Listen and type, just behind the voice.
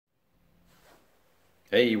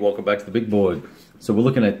Hey, welcome back to the big board. So we're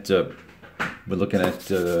looking at I've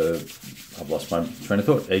lost my train of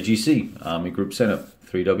thought. AGC, Army Group Center,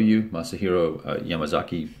 3W, Masahiro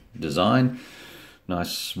Yamazaki design.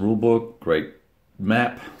 Nice rule book, great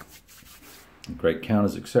map, great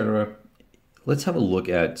counters, etc. Let's have a look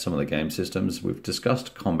at some of the game systems. We've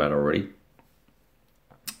discussed combat already,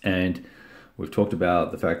 and we've talked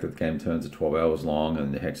about the fact that the game turns are 12 hours long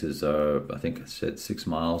and the hexes are, I think I said 6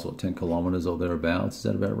 miles or 10 kilometers or thereabouts. Is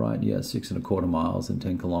that about right? Yeah, 6.25 miles and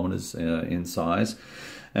 10 kilometers in size.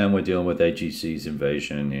 And we're dealing with AGC's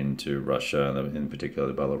invasion into Russia, in particular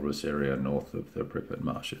the Belarus area north of the Pripyat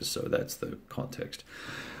marshes. So that's the context.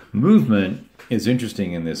 Movement is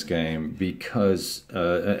interesting in this game because,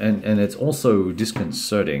 and it's also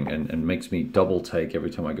disconcerting and makes me double take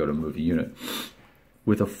every time I go to move a unit.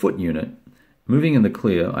 With a foot unit, moving in the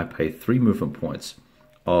clear, I pay 3 movement points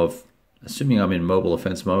of, assuming I'm in mobile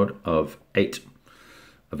offense mode, of 8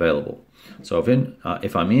 available. So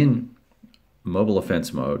if I'm in mobile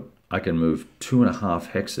offense mode, I can move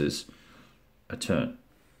 2.5 hexes a turn.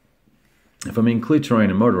 If I'm in clear terrain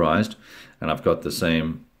and motorized, and I've got the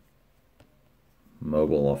same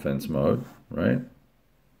mobile offense mode, right,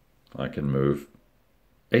 I can move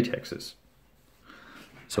 8 hexes.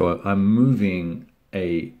 So I'm moving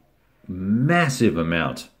a massive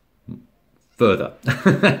amount further,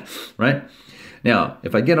 right? Now,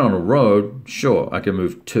 if I get on a road, sure, I can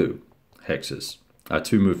move 2 hexes,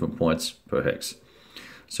 2 movement points per hex.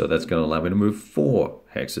 So that's going to allow me to move 4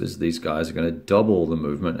 hexes. These guys are going to double the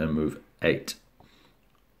movement and move 8.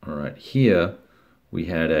 All right, here we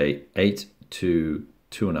had a 8 to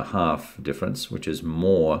 2.5 difference, which is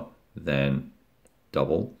more than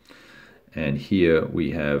double. And here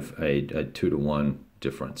we have a 2 to 1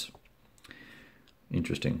 difference.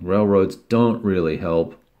 Interesting. Railroads don't really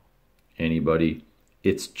help anybody.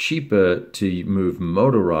 It's cheaper to move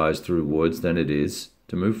motorized through woods than it is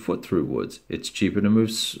to move foot through woods. It's cheaper to move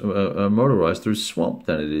motorized through swamp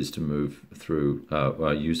than it is to move through,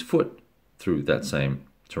 use foot through that same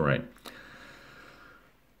terrain.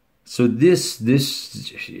 So this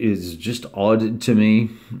is just odd to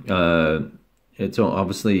me. It's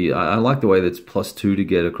obviously, I like the way that it's +2 to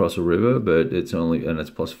get across a river, but it's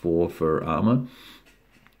 +4 for armor.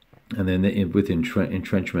 And then with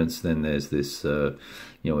entrenchments, then there's this,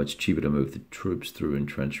 it's cheaper to move the troops through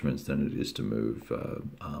entrenchments than it is to move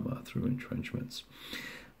armor through entrenchments.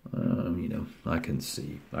 I can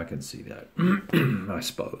see that, I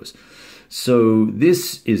suppose. So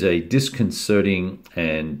this is a disconcerting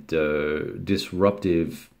and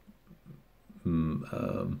disruptive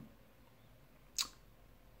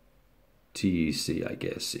TEC, I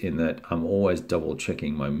guess, in that I'm always double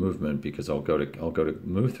checking my movement because I'll go to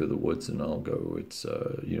move through the woods and I'll go, it's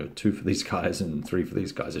 2 for these guys and 3 for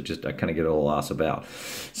these guys. I kind of get all ass about.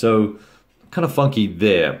 So kind of funky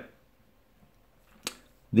there.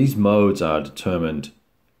 These modes are determined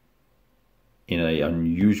at an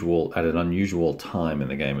unusual time in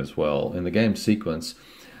the game as well. In the game sequence,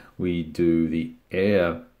 we do the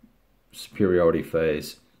air superiority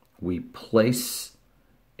phase. We place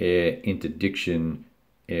air interdiction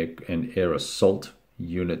and air assault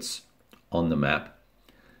units on the map.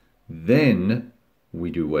 Then we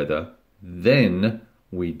do weather. Then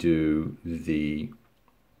we do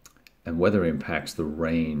and weather impacts the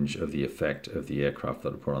range of the effect of the aircraft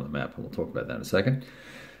that are put on the map, and we'll talk about that in a second.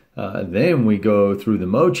 Then we go through the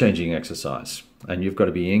mode changing exercise, and you've got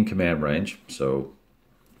to be in command range. So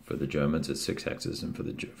for the Germans, it's 6 hexes, and for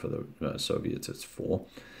the Soviets, it's 4.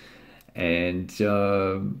 And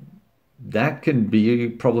that can be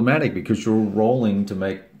problematic because you're rolling to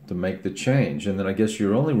make the change, and then I guess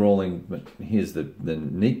you're only rolling. But here's the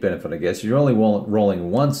neat benefit, I guess. You're only rolling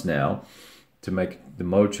once now to make the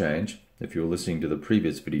mode change. If you were listening to the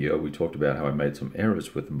previous video, we talked about how I made some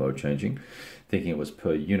errors with the mode changing, thinking it was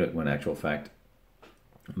per unit when in actual fact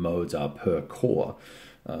modes are per corps.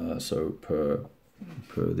 So per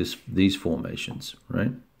these formations,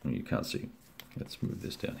 right? You can't see. Let's move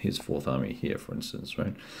this down. Here's 4th Army here, for instance,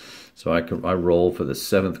 right? So I roll for the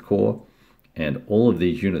 7th Corps, and all of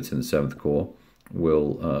these units in the 7th Corps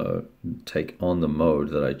will take on the mode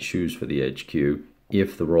that I choose for the HQ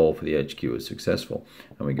if the roll for the HQ is successful.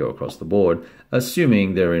 And we go across the board,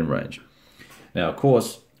 assuming they're in range. Now, of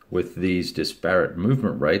course, with these disparate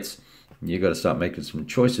movement rates, you've got to start making some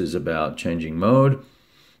choices about changing mode,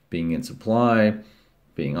 being in supply,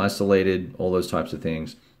 being isolated, all those types of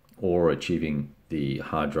things, or achieving the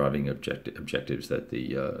hard driving objectives that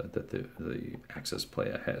the Axis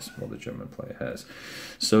player has, or the German player has.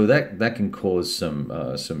 So that can cause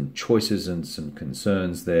some choices and some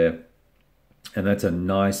concerns there, and that's a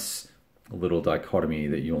nice little dichotomy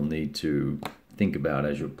that you'll need to think about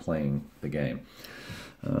as you're playing the game,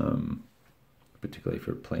 particularly if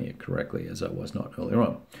you're playing it correctly, as I was not earlier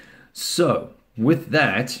on. So with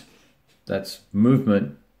that, that's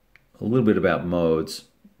movement, a little bit about modes,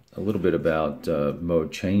 a little bit about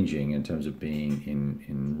mode changing in terms of being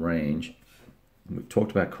in range. We've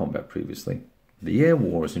talked about combat previously. The air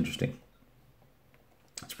war is interesting.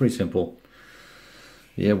 It's pretty simple.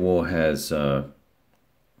 The air war has a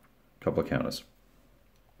couple of counters.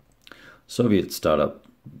 Soviets start up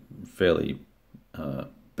fairly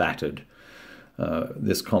battered.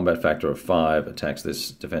 This combat factor of 5 attacks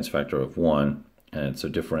this defense factor of 1, and it's a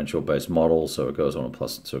differential based model, so it goes on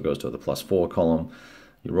so it goes to the +4 column.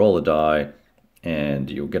 You roll a die, and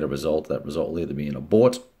you'll get a result. That result will either be an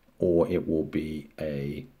abort or it will be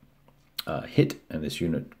a hit, and this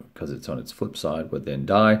unit, because it's on its flip side, would then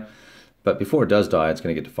die. But before it does die, it's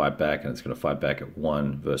going to get to fight back, and it's going to fight back at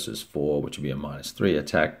 1 versus 4, which would be a -3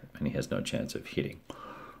 attack, and he has no chance of hitting.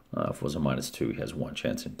 If it was a -2, he has 1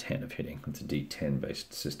 chance in 10 of hitting. It's a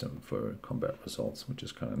D10-based system for combat results, which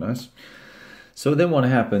is kind of nice. So then what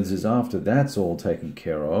happens is after that's all taken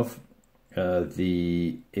care of,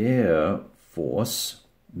 the Air Force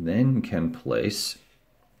then can place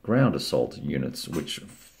ground assault units, which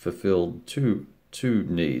fulfill two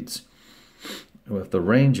needs. With the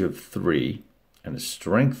range of 3 and a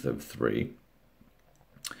strength of 3,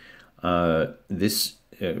 this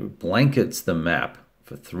blankets the map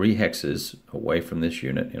for 3 hexes away from this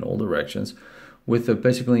unit in all directions with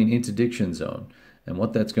basically an interdiction zone. And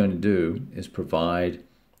what that's going to do is provide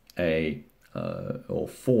or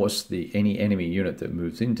force any enemy unit that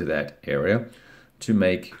moves into that area to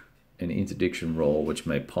make an interdiction roll, which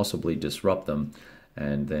may possibly disrupt them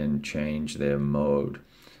and then change their mode.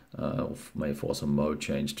 May force a mode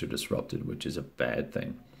change to disrupted, which is a bad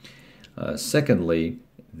thing. Secondly,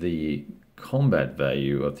 the combat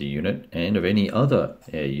value of the unit and of any other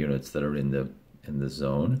air units that are in the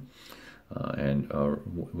zone and are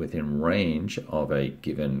within range of a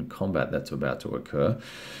given combat that's about to occur,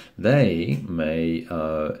 they may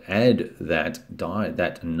add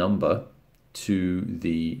that number to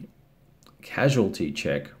the casualty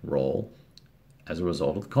check roll as a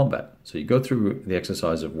result of the combat. So you go through the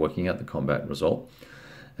exercise of working out the combat result,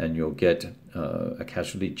 and you'll get a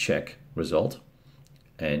casualty check result,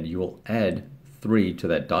 and you will add 3 to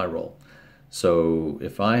that die roll. So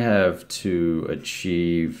if I have to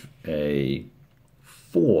achieve a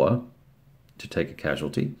 4 to take a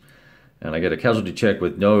casualty, and I get a casualty check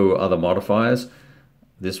with no other modifiers,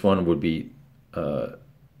 this one would be, I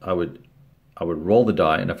would roll the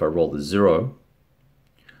die, and if I roll the 0,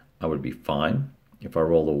 I would be fine. If I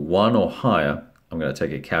roll a 1 or higher, I'm going to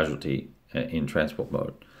take a casualty in transport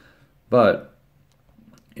mode. But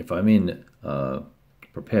if I'm in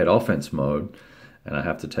prepared offense mode and I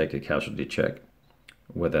have to take a casualty check,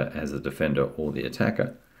 whether as the defender or the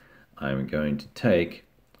attacker, I'm going to take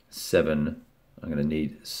 7. I'm going to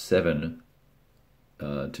need 7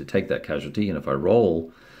 to take that casualty. And if I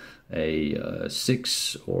roll a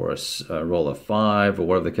 6 or roll a 5 or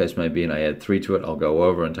whatever the case may be, and I add 3 to it, I'll go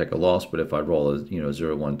over and take a loss. But if I roll a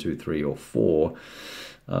 0, 1, 2, 3, or 4,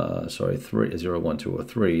 0, 1, 2, or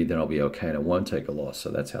 3, then I'll be okay and I won't take a loss.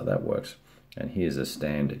 So that's how that works. And here's a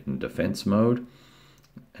stand in defense mode.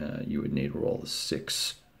 You would need to roll a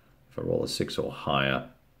 6. If I roll a 6 or higher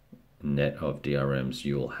net of DRMs,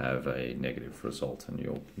 you'll have a negative result and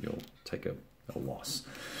you'll take a loss.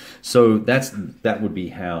 So that's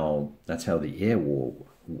how the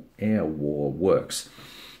air war works.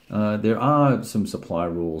 There are some supply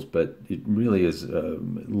rules, but it really is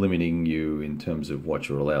limiting you in terms of what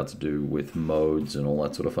you're allowed to do with modes and all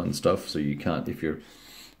that sort of fun stuff. So you can't,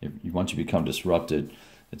 once you become disrupted,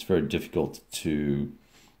 it's very difficult to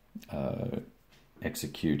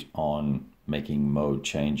execute on making mode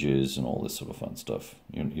changes and all this sort of fun stuff.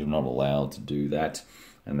 You're not allowed to do that,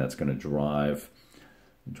 and that's going to drive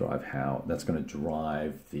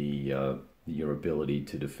your ability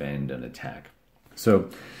to defend and attack. So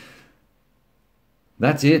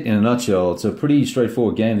that's it in a nutshell. It's a pretty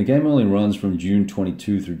straightforward game. The game only runs from June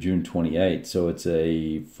 22 through June 28, so it's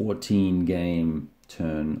a 14-game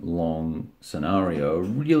turn long scenario,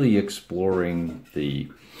 really exploring the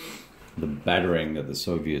battering that the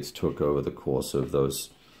Soviets took over the course of those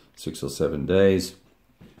 6 or 7 days,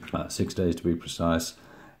 6 days to be precise.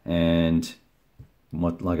 And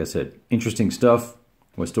like I said, interesting stuff.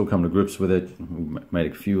 We're still coming to grips with it. We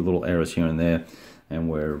made a few little errors here and there, and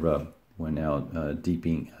we're now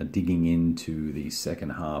digging into the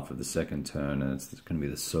second half of the second turn, and it's going to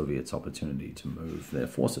be the Soviets' opportunity to move their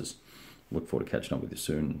forces. Look forward to catching up with you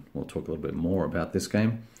soon. We'll talk a little bit more about this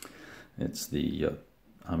game. It's the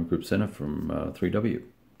Army Group Center from 3W.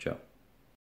 Ciao.